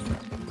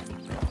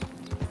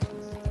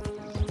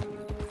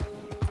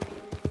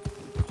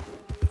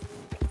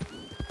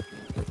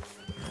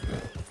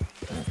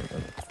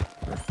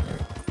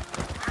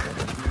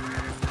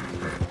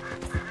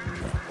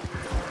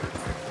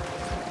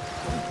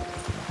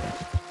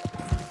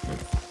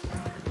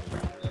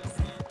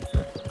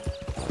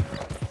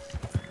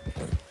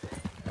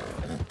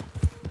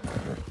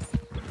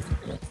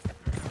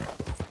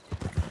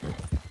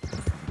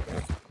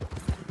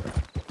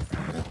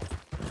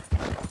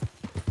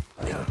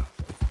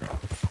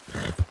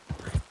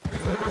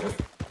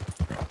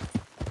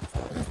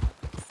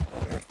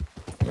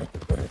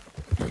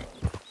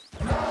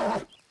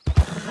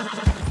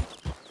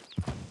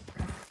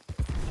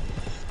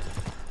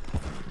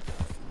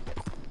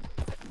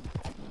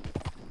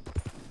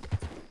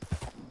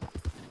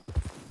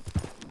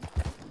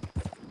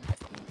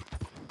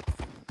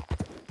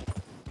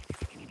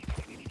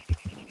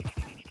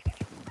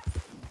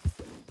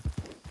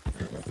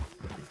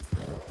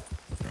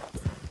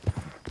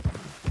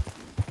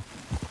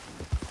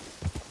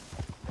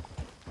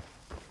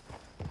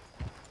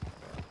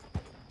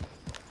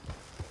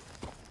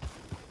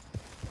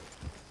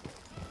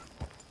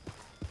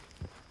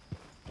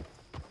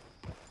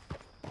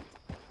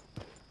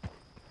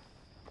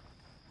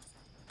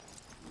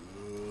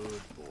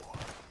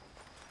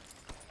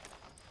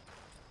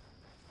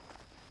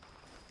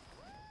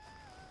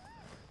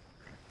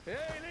 Hey,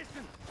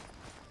 listen!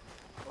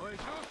 I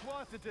just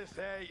wanted to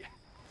say,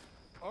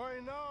 I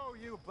know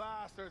you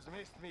bastards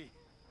missed me.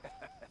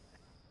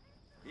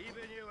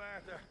 Even you,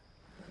 Arthur.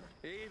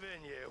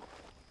 Even you.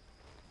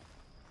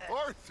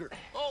 Arthur!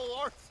 Oh,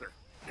 Arthur!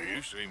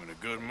 You seem in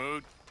a good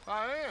mood.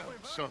 I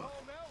am, son.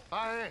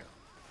 I am.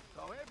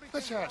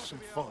 Let's have some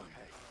fun.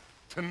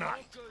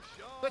 Tonight.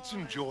 Let's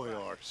enjoy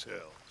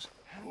ourselves.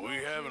 We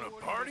having a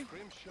party?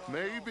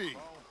 Maybe.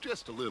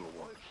 Just a little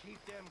one.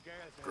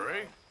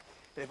 Great.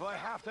 If I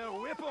have to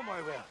whip him,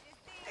 I will.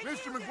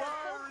 Mr.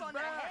 McGuire is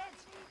back.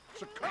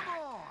 So come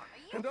on.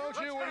 And don't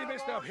you worry,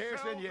 Mr.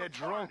 Pearson, you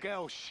drunk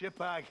old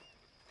shitbag.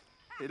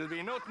 It'll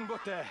be nothing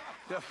but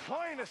the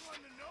finest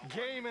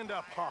game in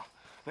the pot.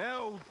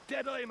 Now,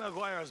 Deadeye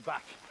McGuire's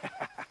back.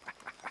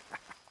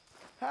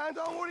 And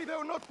don't worry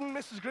about nothing,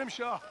 Mrs.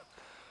 Grimshaw.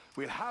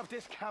 We'll have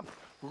this camp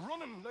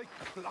running like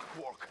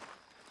clockwork.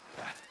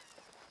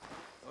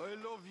 I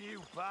love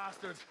you,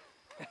 bastards.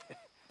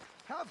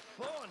 Have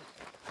fun.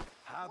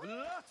 Have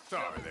lots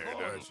Sorry of there,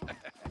 fun. Dutch.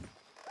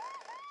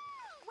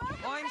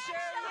 I'm sure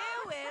you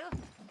will.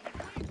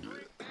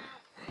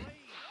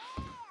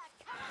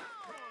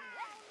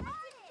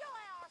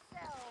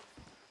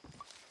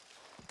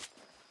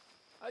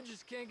 I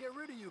just can't get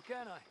rid of you,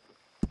 can I?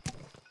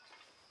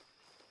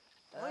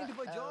 Mind if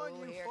I join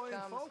you, Here fine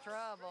comes folks?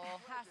 trouble,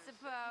 I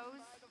suppose.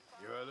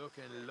 You're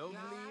looking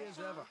lovely as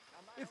ever,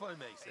 if I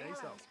may say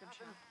so.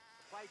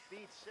 Quite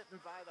beats sitting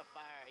by the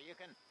fire. You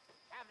can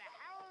have the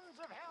hounds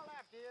of hell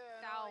after you.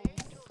 Oh,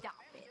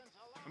 stop it.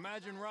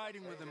 Imagine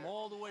riding with him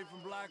all the way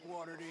from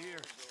Blackwater to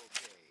here.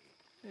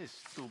 This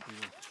stupid.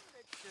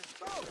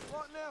 Oh,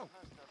 what now?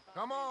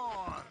 Come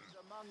on.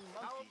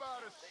 How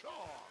about a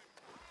song?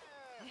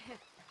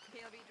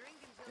 He'll be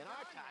drinking In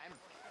our time,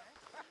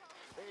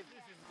 they've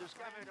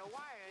discovered a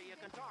wire you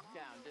can talk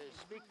down to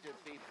speak to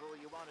people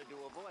you wanted to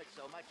avoid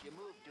so much you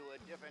moved to a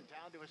different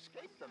town to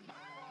escape them.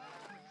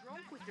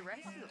 drunk with the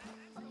rest of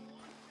them.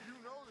 You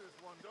know this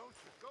one, don't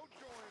you? Go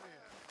join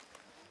in.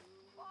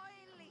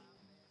 Finally,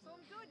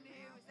 some good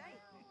news, eh?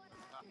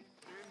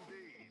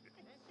 Indeed.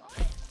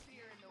 I'm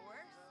fearing the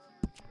worst.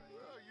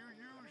 Well, you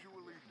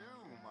usually do,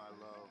 my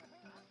love.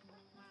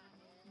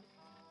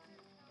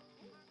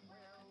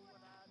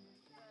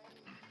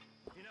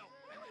 You know,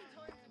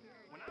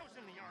 when I was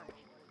in the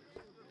army,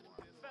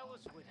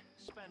 fellas would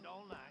spend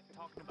all night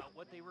talking about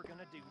what they were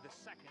gonna do the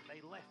second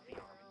they left the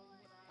army.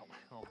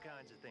 All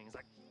kinds of things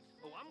like,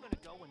 oh, I'm gonna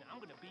go and I'm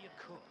gonna be a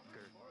cook,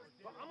 or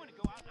well, I'm gonna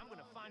go out and I'm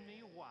gonna find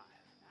me a wife.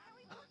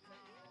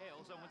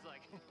 Hell, someone's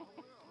like,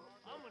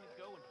 I'm gonna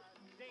go and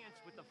dance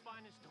with the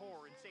finest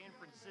whore in San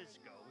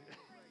Francisco.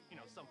 You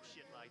know, some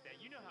shit like that.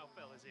 You know how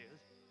fellas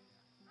is.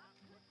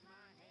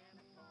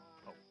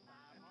 Oh,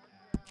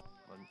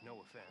 well,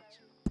 no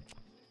offense.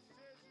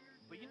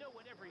 But you know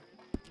what every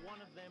one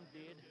of them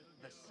did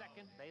the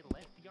second they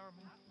left the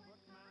army?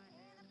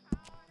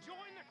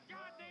 Join the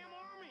goddamn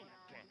army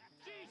again!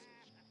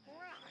 Jesus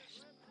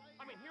Christ!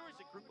 I mean, here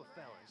is a group of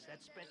fellas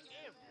that spent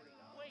every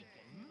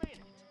waking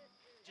minute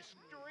just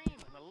dreaming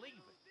of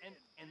leaving,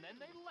 and then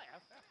they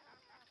left,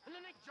 and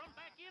then they jumped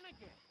back in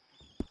again.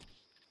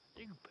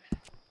 stupid.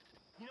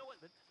 You know what?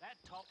 That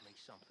taught me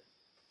something.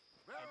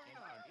 Very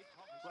and nice. it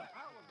taught me But something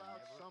how I will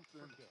about never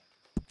something forget.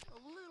 a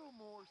little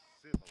more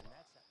civil? And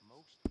that's that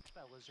most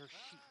fellas are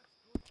sheep.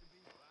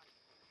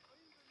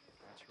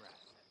 That's right.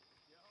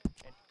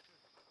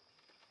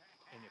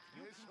 And if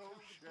you Miss can tell the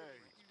O'Shea,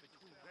 difference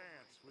between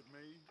dance with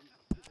me.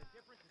 the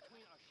difference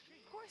between a sheep,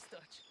 Of course,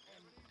 Dutch.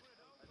 and a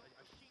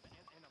sheep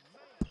and a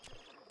man, then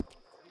you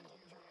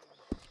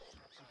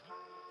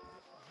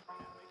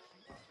that makes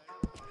you a better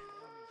man than me.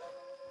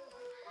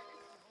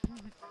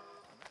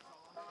 That's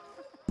all I'm saying.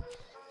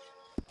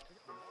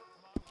 Mark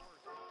my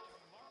words.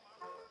 Mark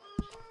my words.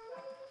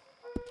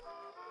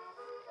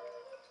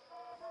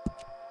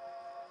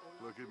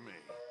 Look at me,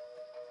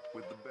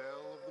 with the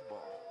belle of the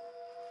ball.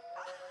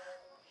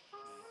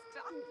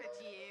 Stop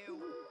it,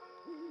 you.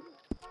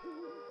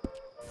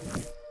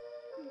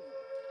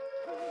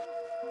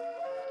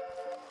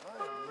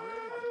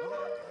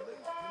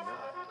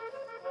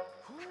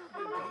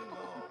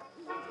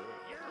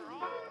 You're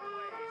always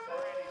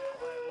ready to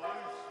let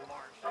loose,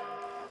 Marshal.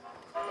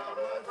 That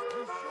life's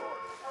too short.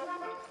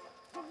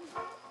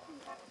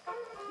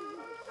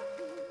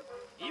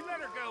 You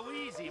better go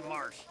easy,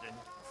 Marston.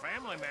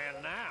 Family man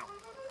now.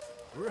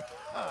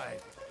 Right.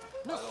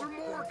 Mr.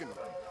 Morgan.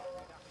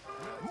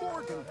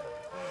 Morgan.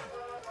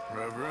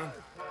 Reverend? And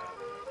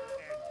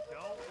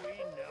don't we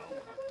know?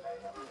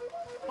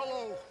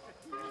 Hello.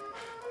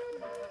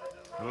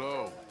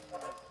 Hello.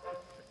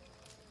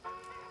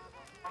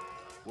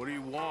 What do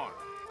you want?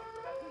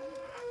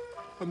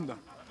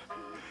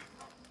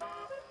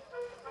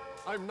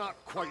 I'm not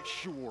quite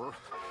sure.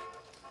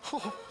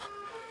 Oh,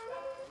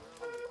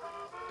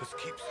 this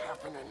keeps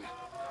happening.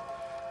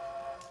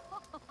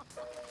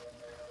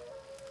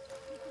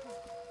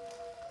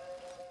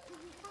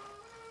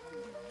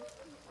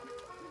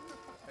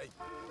 Hey.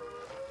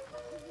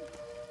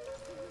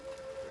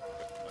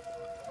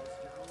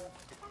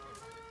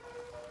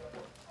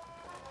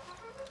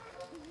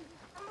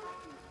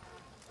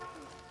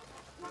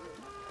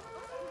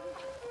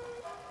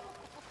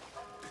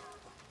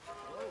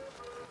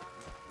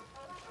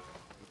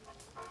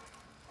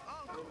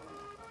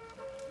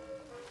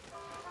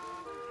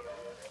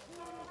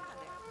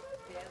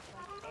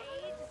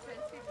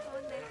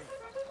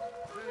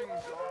 Things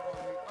are on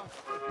the up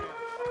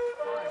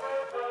again.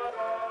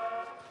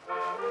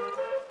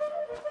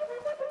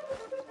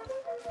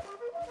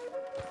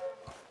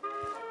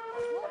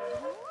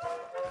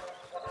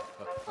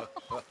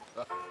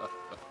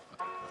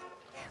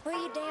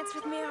 Will you dance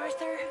with me,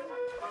 Arthur?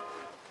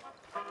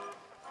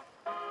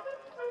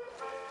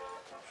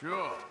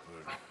 Sure,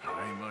 but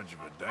I ain't much of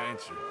a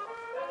dancer.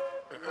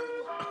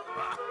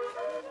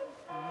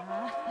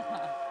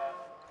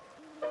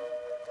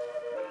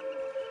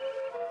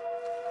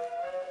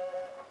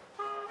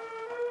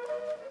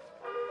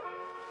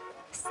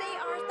 See,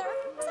 Arthur,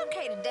 it's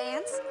okay to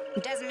dance.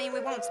 Doesn't mean we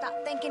won't stop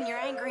thinking you're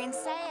angry and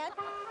sad.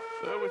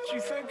 Is that what you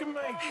think of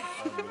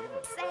me?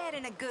 Sad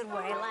in a good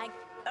way, like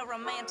a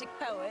romantic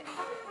poet.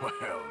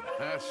 Well,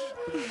 that's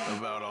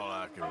about all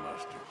I can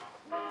muster.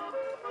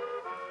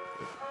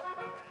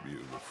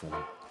 Beautiful.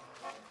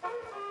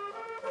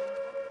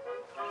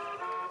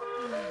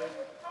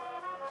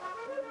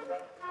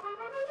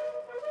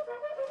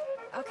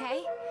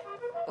 Okay.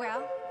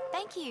 Well,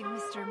 thank you,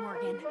 Mr.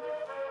 Morgan.